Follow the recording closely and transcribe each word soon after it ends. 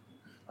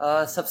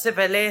सबसे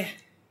पहले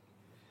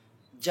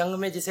जंग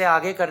में जिसे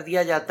आगे कर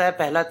दिया जाता है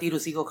पहला तीर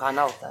उसी को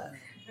खाना होता है।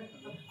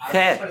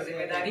 खैर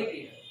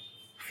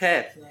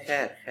खैर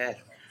खैर खैर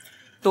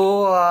तो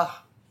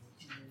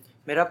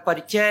मेरा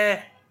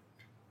परिचय,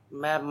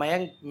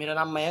 मेरा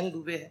नाम मयंक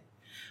दुबे है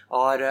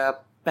और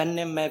पेन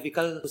नेम मैं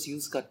विकल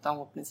यूज़ करता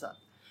हूँ अपने साथ।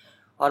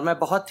 और मैं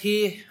बहुत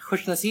ही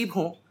खुशनसीब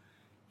हूँ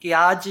कि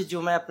आज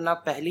जो मैं अपना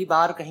पहली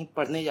बार कहीं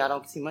पढ़ने जा रहा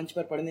हूँ, किसी मंच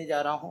पर पढ़ने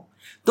जा रहा हूँ।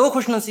 दो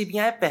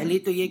खुशनसीबियाँ हैं। पहली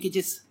तो ये कि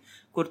जिस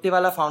कुर्ते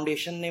वाला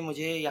फाउंडेशन ने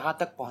मुझे यहाँ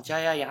तक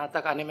पहुँचाया, यहाँ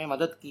तक आने में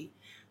मदद की,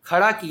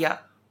 खड़ा किया,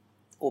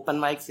 ओपन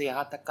माइक से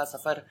यहाँ तक का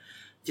सफ़र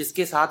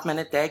जिसके साथ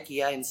मैंने तय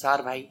किया,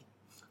 इंसार भाई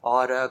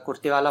और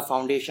कुर्ते वाला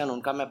फाउंडेशन,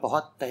 उनका मैं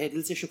बहुत तहे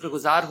दिल से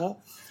शुक्रगुजार हूँ।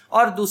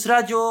 और दूसरा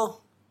जो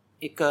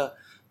एक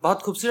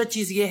बहुत खूबसूरत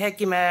चीज़ ये है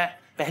कि मैं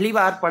पहली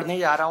बार पढ़ने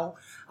जा रहा हूँ।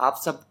 आप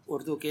सब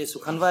उर्दू के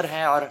सुखनवर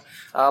हैं और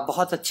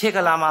बहुत अच्छे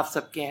कलाम आप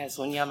सबके हैं।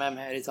 सोनिया मैम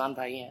हैं, रिजवान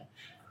भाई हैं,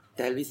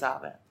 दहलवी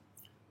साहब हैं।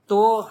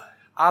 तो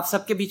आप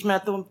सबके बीच में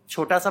तो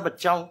छोटा सा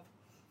बच्चा हूँ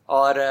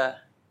और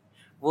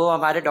वो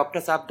हमारे डॉक्टर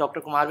साहब डॉक्टर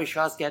कुमार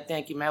विश्वास कहते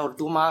हैं कि मैं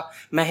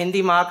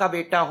हिंदी माँ का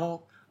बेटा हूँ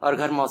और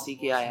घर मौसी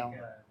के आया हूँ।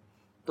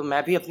 तो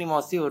मैं भी अपनी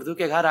मौसी उर्दू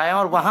के घर आया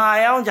हूँ और वहाँ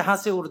आया हूँ जहाँ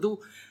से उर्दू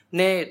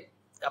ने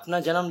अपना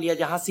जन्म लिया,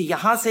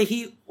 यहाँ से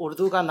ही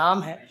उर्दू का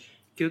नाम है,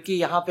 क्योंकि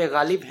यहाँ पे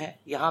गालिब हैं,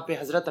 यहाँ पे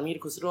हज़रत अमीर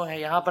खुसरो हैं,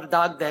 यहाँ पर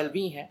दाग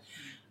दहलवी हैं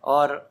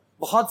और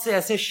बहुत से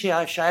ऐसे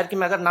शायर कि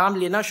मैं अगर नाम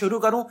लेना शुरू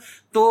करूँ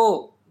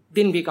तो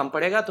दिन भी कम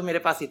पड़ेगा। तो मेरे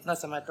पास इतना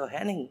समय तो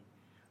है नहीं,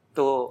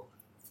 तो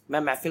मैं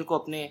महफिल को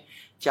अपने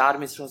 4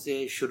 मिसरों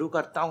से शुरू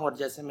करता हूँ। और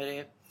जैसे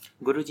मेरे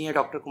गुरुजी हैं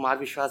डॉक्टर कुमार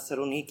विश्वास सर,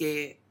 उन्हीं के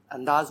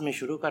अंदाज में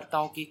शुरू करता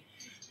हूँ कि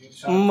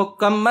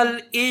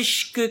मुकम्मल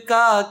इश्क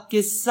का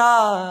किस्सा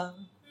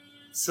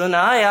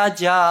सुनाया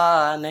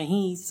जा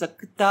नहीं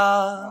सकता,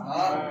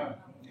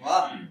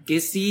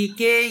 किसी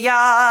के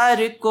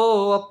यार को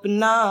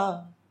अपना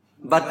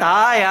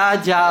बताया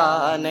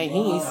जा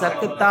नहीं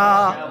सकता,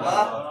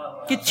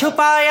 कि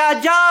छुपाया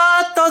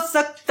जा तो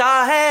सकता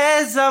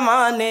है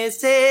जमाने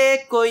से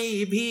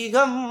कोई भी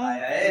गम,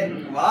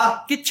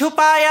 कि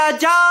छुपाया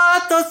जा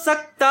तो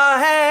सकता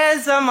है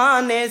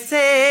जमाने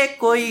से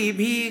कोई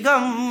भी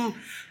गम,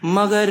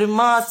 मगर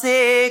माँ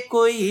से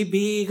कोई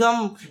भी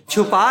गम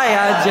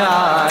छुपाया जा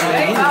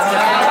नहीं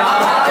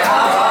सकता,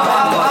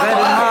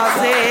 मगर माँ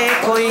से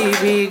कोई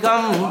भी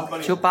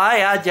गम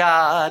छुपाया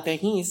जा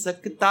नहीं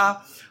सकता।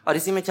 और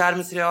इसी में 4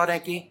 मिसरे और हैं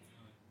कि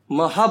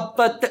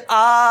मोहब्बत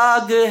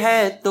आग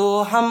है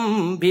तो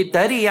हम भी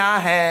दरिया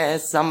हैं,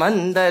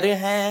 समंदर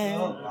हैं,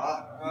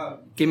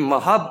 कि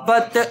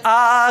मोहब्बत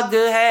आग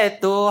है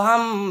तो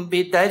हम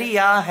भी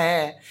दरिया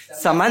हैं,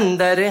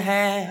 समंदर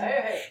हैं,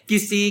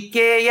 किसी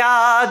के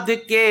याद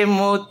के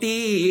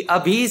मोती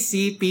अभी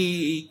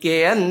सीपी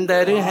के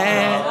अंदर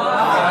हैं,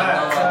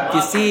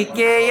 किसी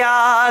के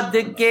याद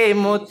के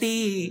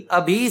मोती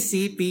अभी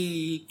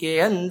सीपी के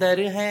अंदर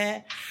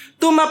हैं,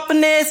 तुम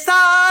अपने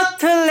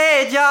साथ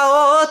ले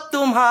जाओ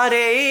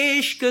तुम्हारे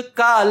इश्क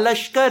का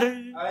लश्कर,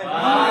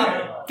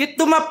 कि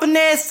तुम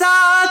अपने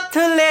साथ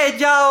ले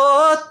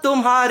जाओ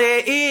तुम्हारे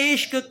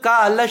इश्क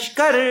का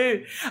लश्कर,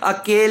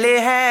 अकेले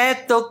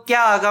हैं तो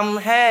क्या गम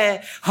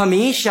है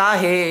हमेशा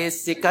है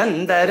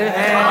सिकंदर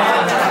है,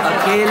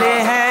 अकेले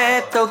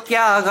हैं तो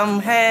क्या गम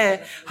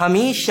है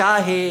हमेशा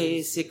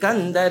है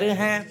सिकंदर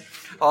है।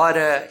 और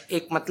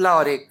एक मतला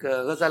और एक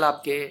गज़ल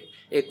आपके,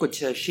 एक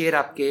कुछ शेर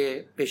आपके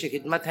पेशे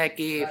खिदमत है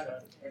कि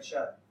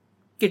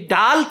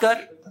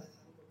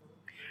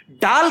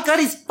डालकर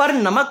इस पर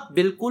नमक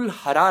बिल्कुल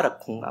हरा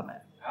रखूंगा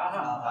मैं,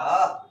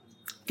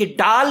 कि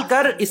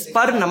डालकर इस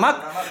पर नमक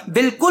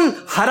बिल्कुल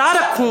हरा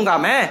रखूंगा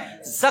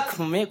मैं,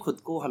 जख्म में खुद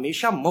को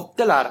हमेशा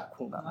मुब्तला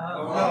रखूंगा मैं,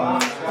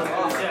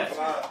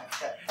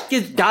 कि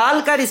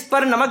डालकर इस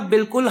पर नमक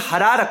बिल्कुल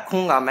हरा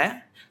रखूंगा मैं,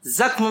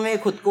 जख्म में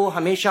खुद को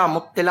हमेशा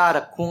मुब्तला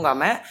रखूंगा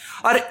मैं,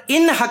 और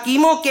इन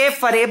हकीमों के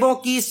फरेबों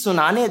की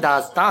सुनाने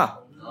दास्तां,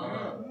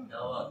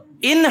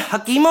 इन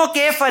हकीमों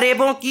के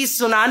फरेबों की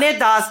सुनाने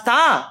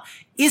दास्तां,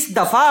 इस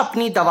दफा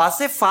अपनी दवा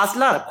से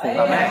फासला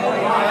रखूंगा मैं।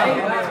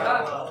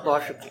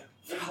 बहुत शुक्रिया।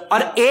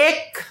 और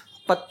एक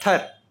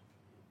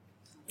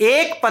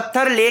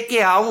पत्थर लेके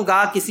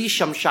आऊंगा किसी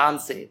शमशान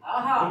से,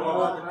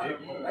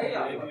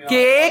 कि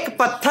एक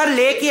पत्थर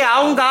लेके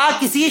आऊंगा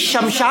किसी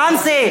शमशान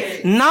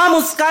से, नाम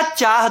उसका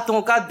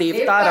चाहतों का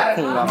देवता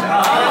रखूंगा मैं,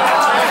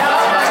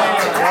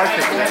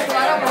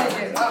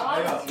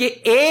 कि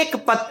एक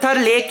पत्थर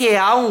लेके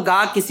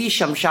आऊंगा किसी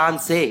शमशान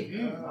से,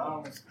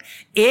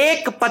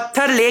 एक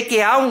पत्थर लेके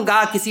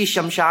आऊंगा किसी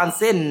शमशान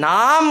से,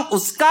 नाम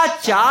उसका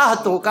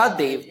चाहतों का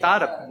देवता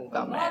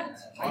रखूंगा मैं।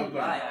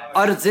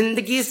 और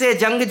जिंदगी से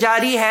जंग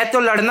जारी है तो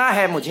लड़ना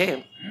है मुझे,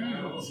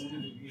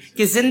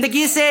 कि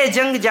जिंदगी से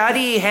जंग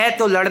जारी है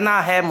तो लड़ना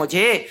है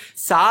मुझे,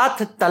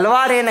 साथ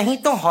तलवारें नहीं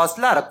तो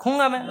हौसला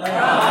रखूंगा मैं।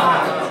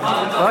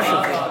 बहुत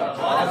शुक्रिया।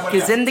 कि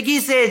जिंदगी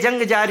से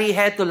जंग जारी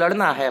है तो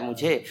लड़ना है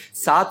मुझे,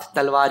 साथ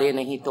तलवारें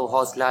नहीं तो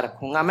हौसला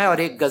रखूंगा मैं।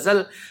 और एक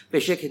गजल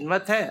पेशे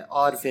खिदमत है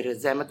और फिर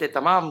ज़हमत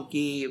तमाम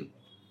की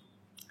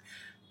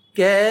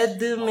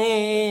कैद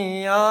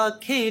में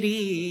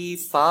आखिरी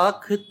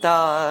फाख्ता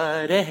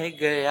रह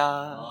गया,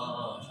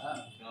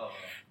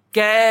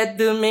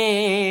 कैद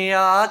में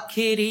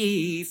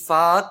आखिरी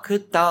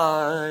फाख्ता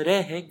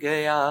रह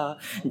गया,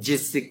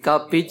 जिसका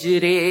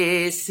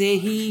पिंजरे से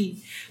ही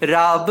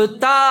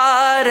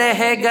राबता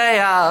रह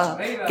गया,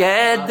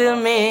 कैद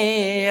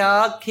में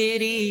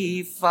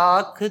आखिरी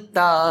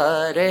फाख्ता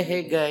रह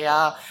गया।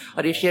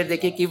 और ये शेर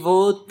देखिए कि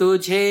वो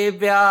तुझे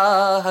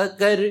ब्याह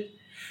कर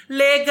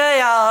ले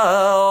गया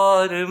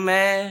और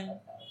मैं,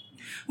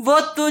 वो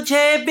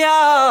तुझे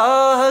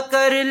ब्याह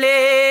कर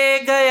ले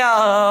गया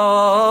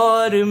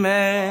और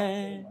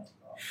मैं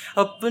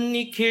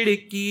अपनी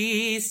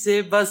खिड़की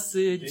से बस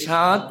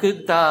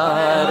झांकता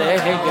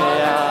रह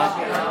गया,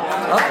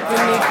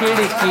 अपनी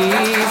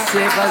खिड़की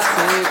से बस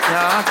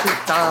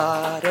झांकता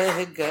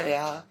रह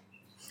गया,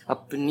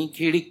 अपनी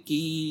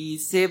खिड़की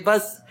से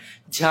बस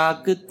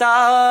झांकता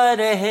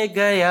रह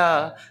गया,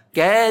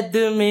 कैद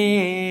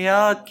में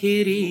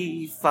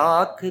आखिरी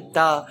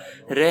फाख्ता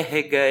रह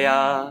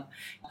गया।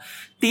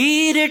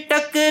 तीर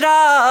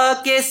टकरा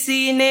के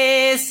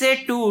सीने से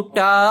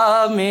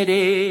टूटा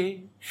मेरे,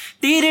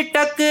 तीर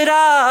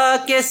टकरा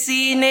के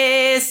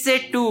सीने से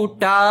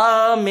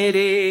टूटा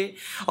मेरे,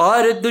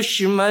 और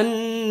दुश्मन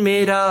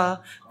मेरा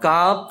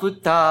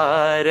कांपता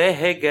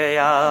रह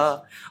गया,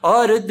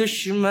 और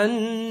दुश्मन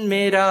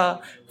मेरा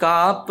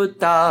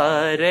कांपता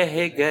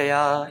रह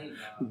गया।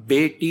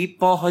 बेटी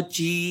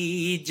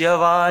पहुंची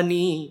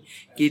जवानी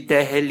की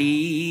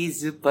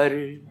दहलीज पर,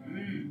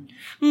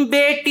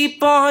 बेटी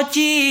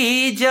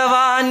पहुंची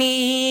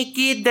जवानी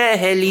की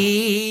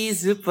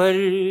दहलीज पर,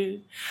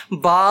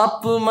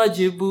 बाप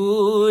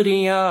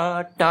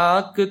मजबूरियां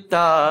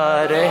टांकता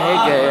रह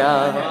गया,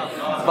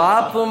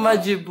 बाप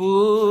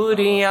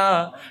मजबूरियां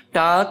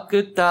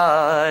टांकता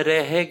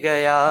रह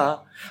गया,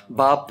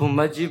 बाप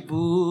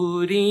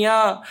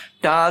मजबूरियां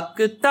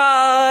टांकता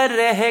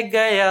रह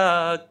गया,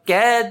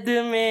 कैद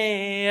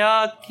में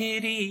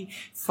आखिरी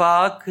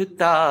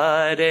फाख्ता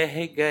रह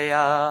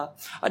गया।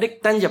 और एक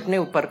तंज अपने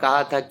ऊपर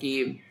कहा था कि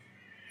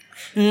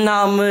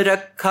नाम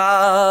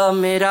रखा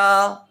मेरा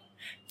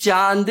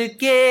चांद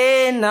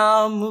के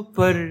नाम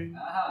पर,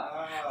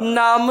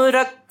 नाम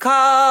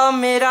रखा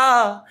मेरा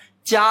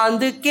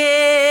चांद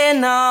के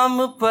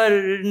नाम पर,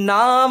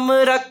 नाम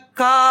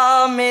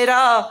रखा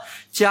मेरा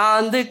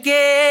चांद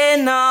के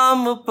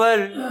नाम पर,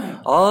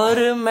 और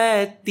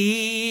मैं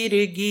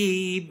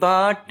तीरगी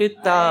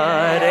बांटता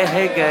रह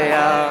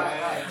गया,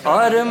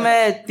 और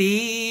मैं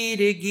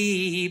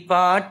तीरगी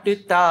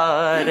बांटता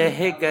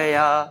रह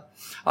गया।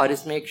 और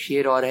इसमें एक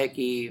शेर और है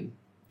कि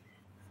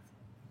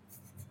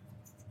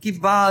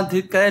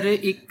बांध कर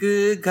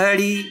एक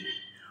घड़ी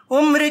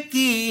उम्र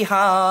की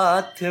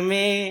हाथ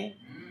में,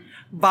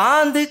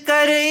 बांध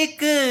कर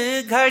एक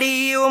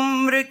घड़ी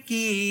उम्र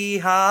की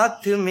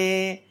हाथ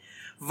में,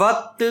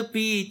 वक्त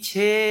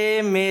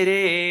पीछे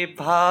मेरे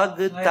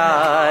भागता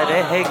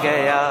रह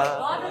गया,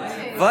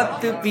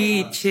 वक्त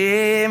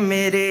पीछे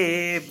मेरे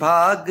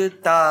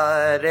भागता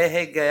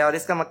रह गया। और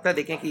इसका मतलब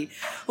देखें कि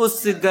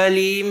उस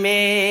गली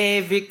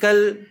में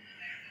विकल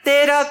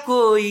तेरा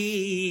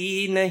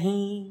कोई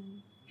नहीं,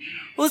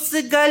 उस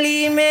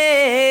गली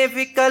में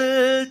विकल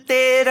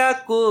तेरा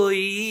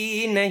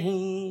कोई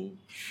नहीं,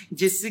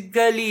 जिस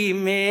गली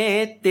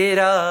में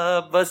तेरा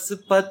बस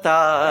पता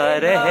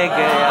रह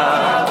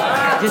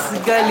गया, जिस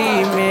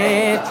गली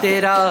में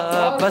तेरा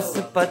बस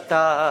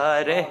पता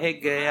रह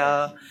गया,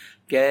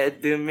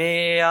 कैद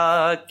में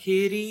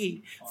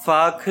आखिरी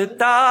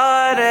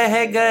फाख्ता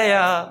रह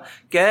गया,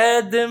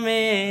 कैद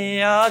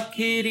में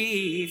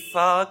आखिरी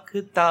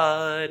फाख्ता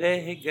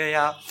रह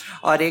गया।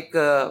 और एक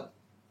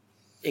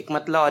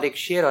मतलब और एक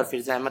शेर और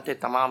फिर ज़हमत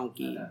तमाम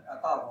की।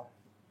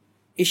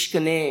 इश्क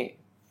ने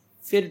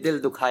फिर दिल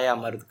दुखाया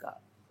मर्द का,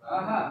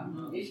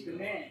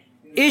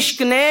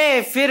 इश्क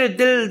ने फिर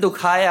दिल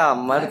दुखाया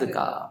मर्द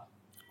का,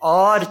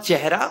 और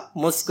चेहरा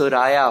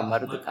मुस्कुराया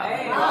मर्द का,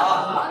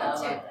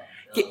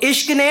 कि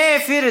इश्क ने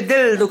फिर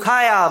दिल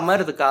दुखाया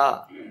मर्द का,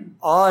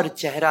 और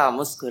चेहरा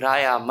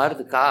मुस्कुराया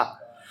मर्द का,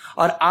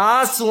 और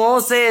आंसुओं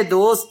से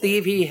दोस्ती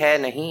भी है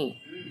नहीं,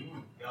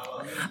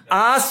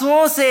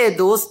 आंसुओं से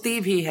दोस्ती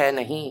भी है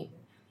नहीं,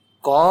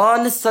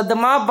 कौन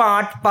सदमा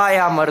बांट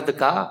पाया मर्द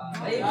का।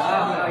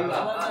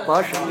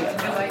 बहुत शुक्रिया।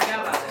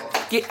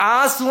 कि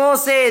आंसुओं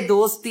से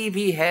दोस्ती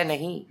भी है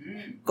नहीं,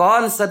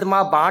 कौन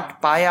सदमा बांट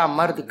पाया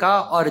मर्द का,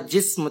 और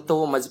जिस्म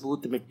तो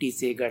मजबूत मिट्टी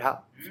से गढ़ा,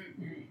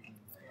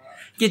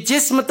 कि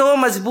जिस्म तो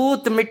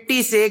मजबूत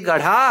मिट्टी से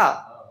गढ़ा,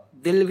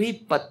 दिल भी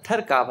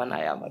पत्थर का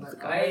बनाया मर्द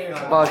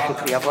का। बहुत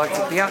शुक्रिया, बहुत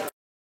शुक्रिया।